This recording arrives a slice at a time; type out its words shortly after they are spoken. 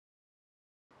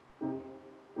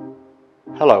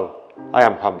Hello, I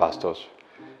am Juan Bastos.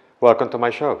 Welcome to my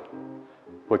show,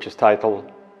 which is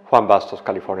titled Juan Bastos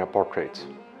California Portraits.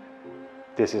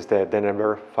 This is the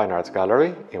Denenberg Fine Arts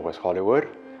Gallery in West Hollywood,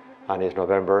 and it's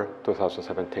November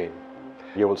 2017.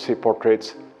 You will see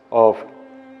portraits of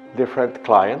different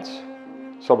clients,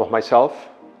 some of myself,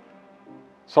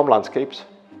 some landscapes,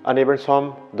 and even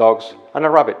some dogs and a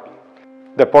rabbit.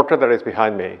 The portrait that is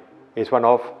behind me is one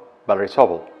of Valerie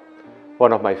Sobel,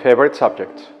 one of my favorite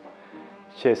subjects.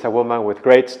 She is a woman with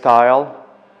great style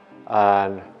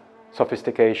and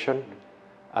sophistication,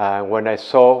 and when I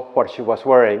saw what she was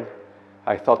wearing,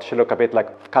 I thought she looked a bit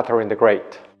like Catherine the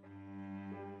Great.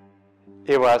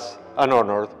 It was an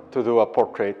honor to do a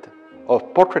portrait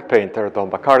of portrait painter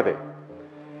Don Bacardi.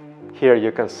 Here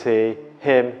you can see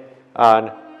him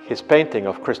and his painting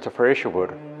of Christopher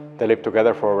Isherwood. They lived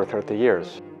together for over 30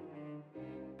 years.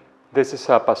 This is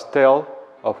a pastel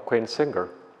of Queen Singer.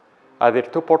 I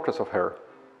did two portraits of her.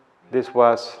 This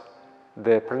was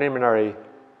the preliminary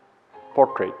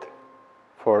portrait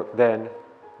for then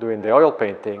doing the oil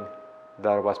painting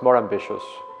that was more ambitious,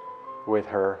 with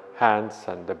her hands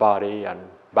and the body and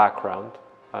background,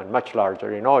 and much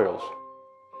larger in oils.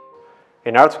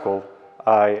 In art school,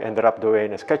 I ended up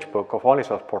doing a sketchbook of only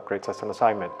self-portraits as an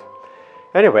assignment.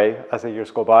 Anyway, as the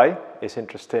years go by, it's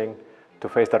interesting to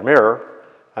face that mirror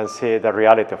and see the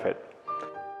reality of it.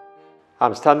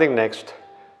 I'm standing next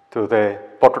to the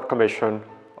portrait commission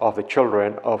of the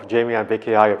children of Jamie and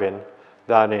Vicky Iovine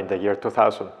done in the year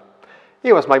 2000.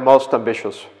 It was my most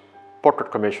ambitious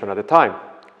portrait commission at the time.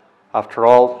 After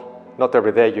all, not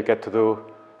every day you get to do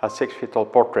a 6 feet tall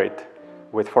portrait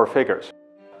with 4 figures.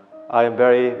 I am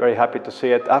very, very happy to see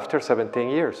it after 17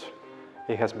 years.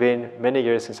 It has been many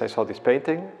years since I saw this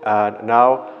painting, and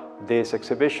now this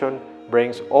exhibition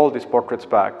brings all these portraits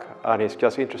back, and it's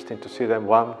just interesting to see them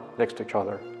one next to each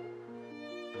other.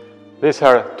 These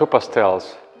are two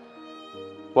pastels.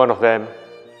 One of them,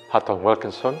 Hatton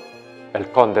Wilkinson, El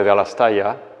Conde de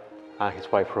Alastaya, and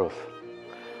his wife Ruth.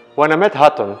 When I met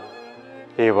Hatton,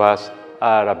 he was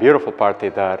at a beautiful party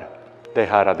that they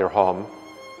had at their home.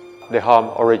 The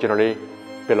home originally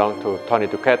belonged to Tony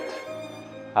Duquette,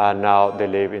 and now they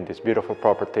live in this beautiful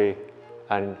property,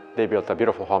 and they built a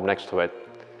beautiful home next to it.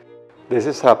 This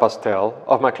is a pastel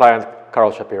of my client,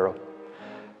 Carol Shapiro.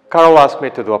 Carol asked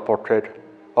me to do a portrait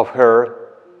of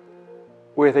her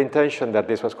with the intention that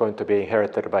this was going to be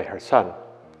inherited by her son,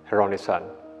 her only son.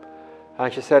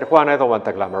 And she said, Juan, I don't want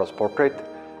a glamorous portrait.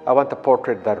 I want a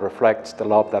portrait that reflects the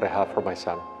love that I have for my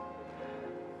son.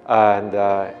 And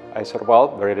I said,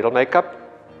 well, very little makeup.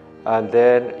 And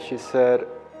then she said,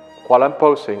 while I'm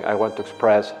posing, I want to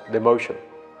express the emotion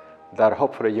that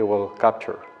hopefully you will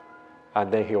capture, and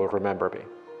then he will remember me.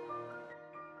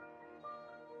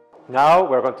 Now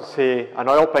we're going to see an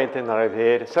oil painting that I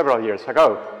did several years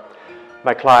ago.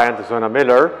 My client, Zona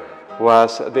Miller,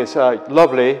 was this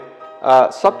lovely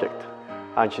subject,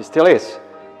 and she still is.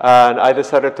 And I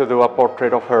decided to do a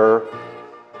portrait of her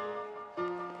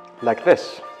like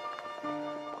this.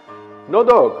 No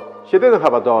dog. She didn't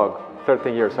have a dog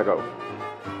 13 years ago.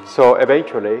 So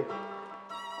eventually,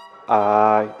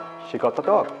 she got a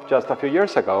dog just a few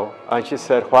years ago, and she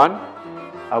said, Juan,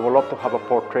 I would love to have a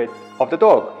portrait of the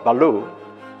dog, Baloo,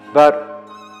 but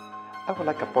I would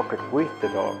like a portrait with the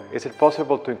dog. Is it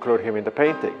possible to include him in the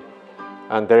painting?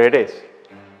 And there it is.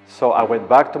 So I went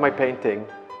back to my painting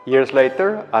years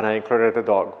later, and I included the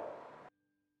dog.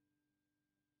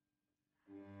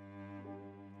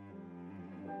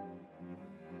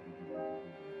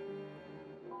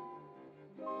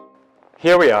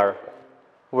 Here we are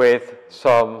with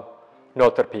some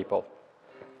noted people.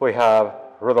 We have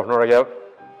Rudolf Nureyev,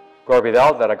 Gore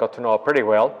Vidal, that I got to know pretty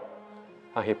well,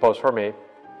 and he posed for me,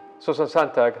 Susan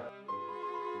Sontag,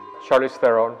 Charlize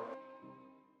Theron,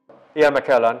 Ian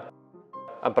McKellen,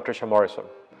 and Patricia Morrison.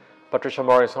 Patricia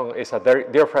Morrison is a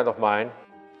dear friend of mine.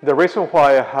 The reason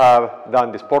why I have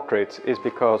done these portraits is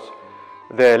because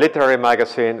the literary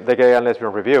magazine, The Gay and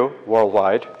Lesbian Review,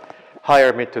 worldwide,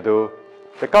 hired me to do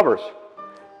the covers.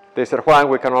 They said, Juan,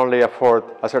 we can only afford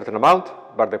a certain amount,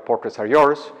 but the portraits are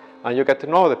yours, and you get to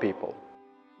know the people.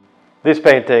 This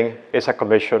painting is a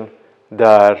commission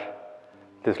that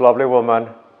this lovely woman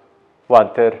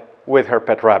wanted with her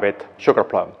pet rabbit, Sugar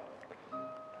Plum.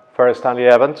 First, Stanley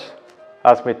Evans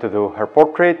asked me to do her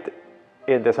portrait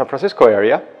in the San Francisco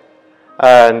area,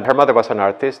 and her mother was an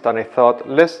artist, and I thought,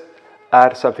 let's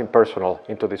add something personal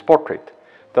into this portrait.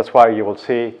 That's why you will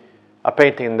see a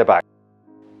painting in the back.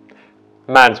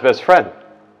 Man's best friend,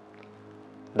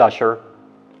 Dasher,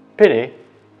 Penny,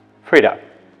 Frida.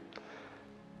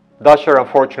 Dasher,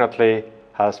 unfortunately,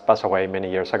 has passed away many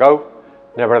years ago.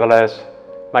 Nevertheless,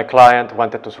 my client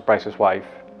wanted to surprise his wife.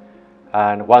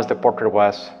 And once the portrait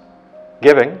was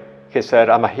given, he said,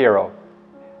 "I'm a hero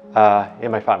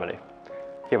in my family."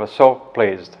 He was so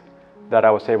pleased that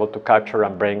I was able to capture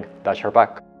and bring Dasher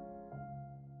back.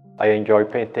 I enjoy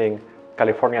painting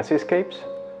California seascapes.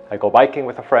 I go biking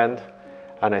with a friend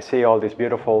and I see all this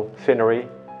beautiful scenery,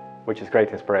 which is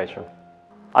great inspiration.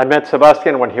 I met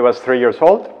Sebastian when he was 3 years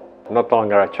old, not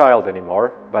longer a child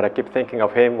anymore, but I keep thinking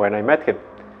of him when I met him.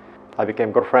 I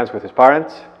became good friends with his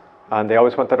parents and they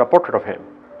always wanted a portrait of him.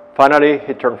 Finally,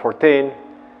 he turned 14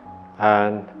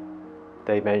 and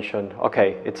they mentioned,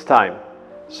 okay, it's time.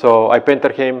 So I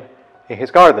painted him in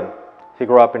his garden. He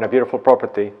grew up in a beautiful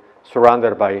property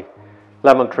surrounded by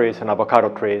lemon trees and avocado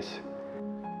trees.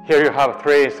 Here you have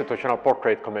 3 institutional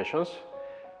portrait commissions,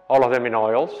 all of them in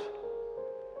oils.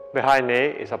 Behind me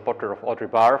is a portrait of Audrey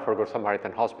Barr for Good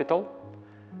Samaritan Hospital.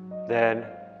 Then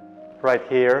right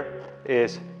here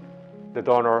is the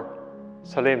donor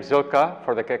Salim Zilka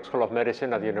for the Keck School of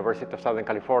Medicine at the University of Southern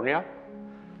California.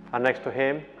 And next to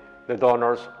him, the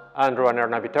donors Andrew and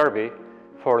Erna Viterbi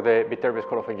for the Viterbi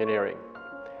School of Engineering.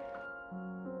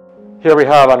 Here we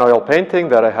have an oil painting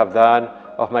that I have done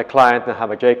of my client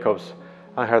Nehama Jacobs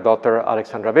and her daughter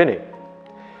Alexandra Vini.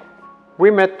 We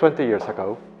met 20 years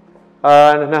ago,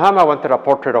 and Nehama wanted a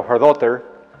portrait of her daughter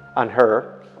and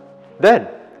her then.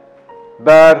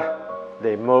 But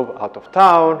they moved out of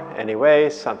town anyway,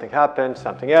 something happened,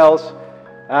 something else,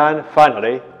 and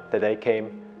finally the day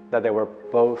came that they were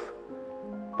both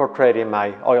portrayed in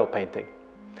my oil painting.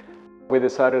 We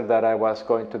decided that I was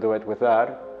going to do it with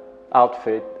that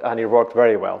outfit, and it worked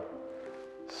very well.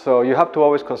 So you have to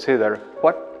always consider,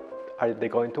 what are they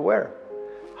going to wear?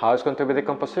 How is going to be the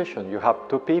composition? You have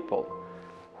 2 people.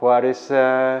 What is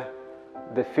the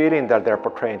feeling that they're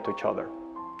portraying to each other?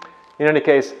 In any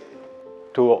case,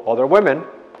 2 other women,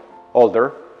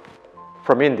 older,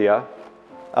 from India.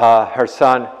 Her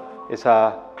son is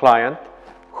a client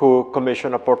who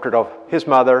commissioned a portrait of his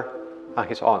mother and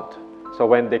his aunt. So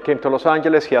when they came to Los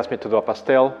Angeles, he asked me to do a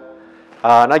pastel.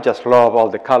 And I just love all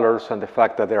the colors and the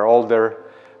fact that they're older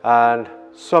and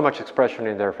so much expression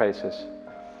in their faces.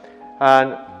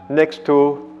 And next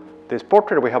to this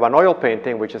portrait, we have an oil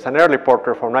painting, which is an early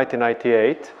portrait from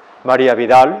 1998, Maria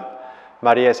Vidal.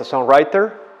 Maria is a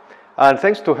songwriter. And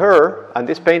thanks to her and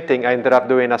this painting, I ended up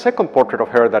doing a second portrait of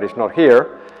her that is not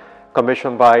here,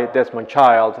 commissioned by Desmond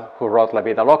Child, who wrote La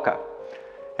Vida Loca.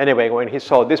 Anyway, when he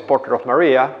saw this portrait of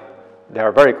Maria, they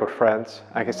are very good friends,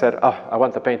 and he said, "Oh, I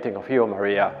want a painting of you,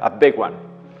 Maria, a big one."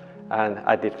 And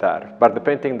I did that. But the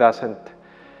painting doesn't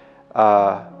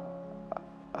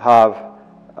have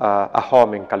a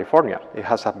home in California. It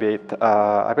has a bit,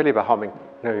 I believe, a home in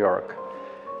New York.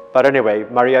 But anyway,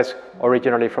 Maria is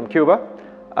originally from Cuba,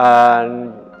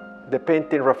 and the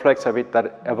painting reflects a bit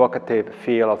that evocative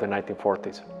feel of the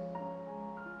 1940s.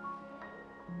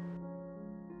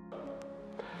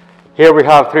 Here we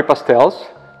have 3 pastels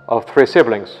of 3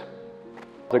 siblings.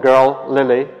 The girl,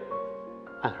 Lily,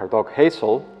 and her dog,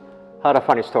 Hazel, had a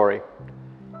funny story.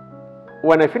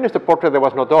 When I finished the portrait, there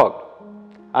was no dog.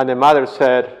 And the mother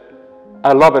said,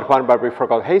 "I love it, Juan, but we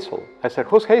forgot Hazel." I said,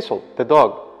 "Who's Hazel?" "The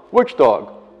dog." "Which dog?"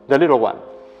 "The little one."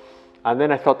 And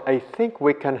then I thought, I think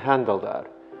we can handle that.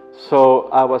 So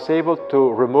I was able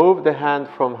to remove the hand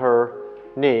from her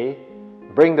knee,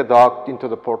 bring the dog into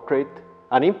the portrait,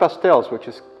 and in pastels, which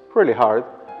is really hard,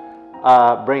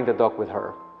 bring the dog with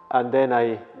her. And then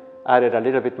I added a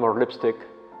little bit more lipstick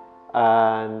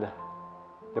and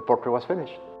the portrait was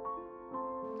finished.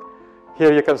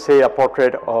 Here you can see a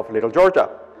portrait of little Georgia.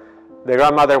 The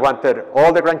grandmother wanted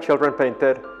all the grandchildren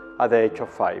painted at the age of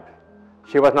 5.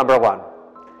 She was number 1.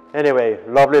 Anyway,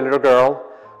 lovely little girl.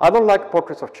 I don't like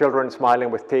portraits of children smiling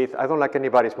with teeth. I don't like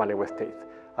anybody smiling with teeth.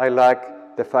 I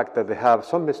like the fact that they have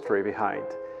some mystery behind.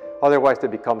 Otherwise, they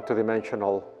become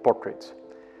 2-dimensional portraits.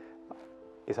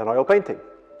 It's an oil painting.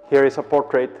 Here is a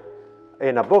portrait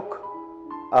in a book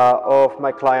of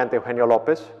my client, Eugenio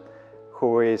Lopez,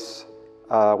 who is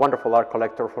a wonderful art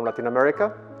collector from Latin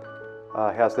America.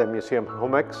 He has the Museum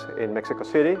Jumex in Mexico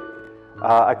City.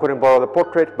 I couldn't borrow the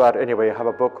portrait, but anyway, I have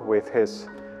a book with his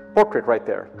portrait right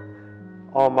there.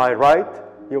 On my right,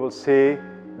 you will see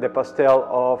the pastel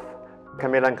of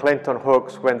Camilla and Clinton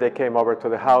Hooks when they came over to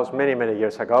the house many, many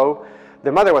years ago.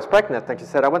 The mother was pregnant and she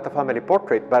said, "I want a family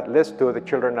portrait, but let's do the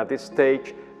children at this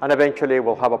stage and eventually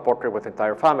we'll have a portrait with the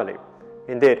entire family."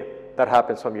 Indeed, that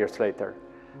happened some years later,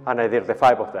 and I did the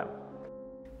 5 of them.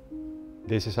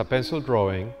 This is a pencil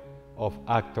drawing of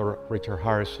actor Richard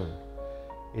Harrison.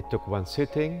 It took 1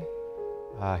 sitting.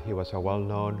 He was a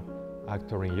well-known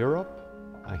actor in Europe,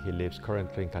 and he lives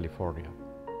currently in California.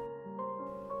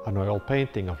 An oil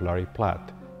painting of Larry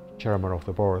Platt Chairman of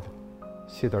the Board,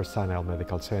 Cedars-Sinai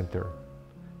Medical Center.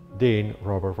 Dean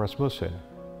Robert Rasmussen,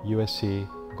 USC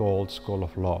Gould School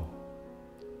of Law.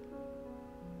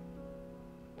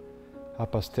 A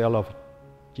pastel of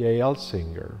J.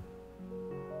 Elsinger.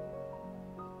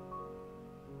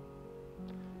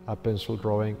 A pencil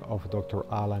drawing of Dr.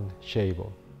 Alan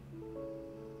Shabo.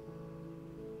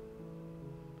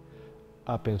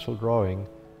 A pencil drawing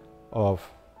of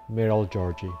Meryl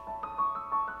Georgie.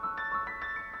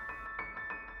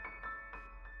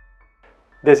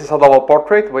 This is a double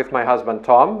portrait with my husband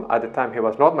Tom. At the time he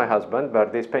was not my husband,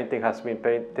 but this painting has been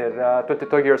painted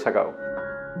 22 years ago.